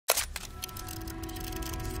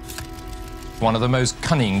One of the most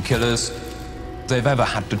cunning killers they've ever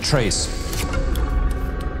had to trace.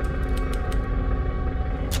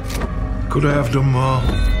 Could I have done more?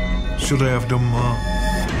 Should I have done more?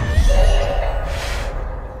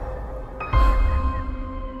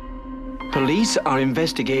 Police are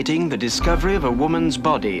investigating the discovery of a woman's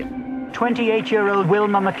body. 28-year-old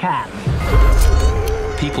Wilma McCann.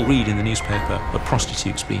 People read in the newspaper of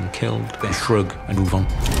prostitutes being killed, they shrug and move on.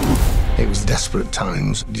 It was desperate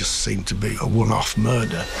times. It just seemed to be a one-off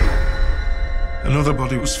murder. Another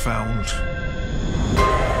body was found.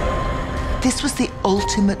 This was the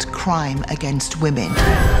ultimate crime against women.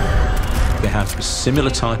 They have a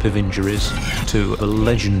similar type of injuries to the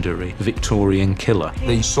legendary Victorian killer.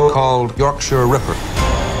 The so-called Yorkshire Ripper.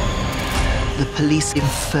 The police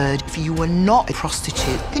inferred if you were not a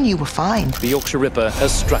prostitute, then you were fine. The Yorkshire Ripper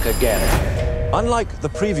has struck again. Unlike the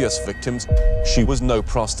previous victims, she was no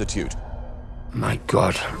prostitute. My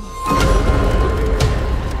God.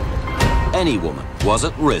 Any woman was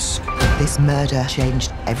at risk. This murder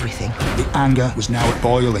changed everything. The anger was now at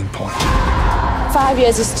boiling point. 5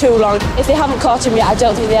 years is too long. If they haven't caught him yet, I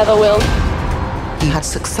don't think they ever will. He had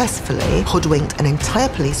successfully hoodwinked an entire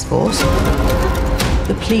police force.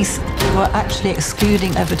 The police were actually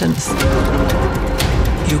excluding evidence.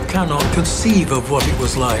 You cannot conceive of what it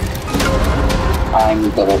was like. I'm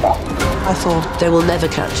the Ripper. I thought they will never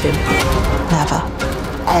catch him. Never.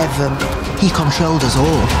 Ever. He controlled us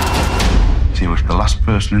all. He was the last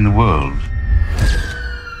person in the world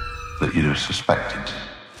that you'd have suspected.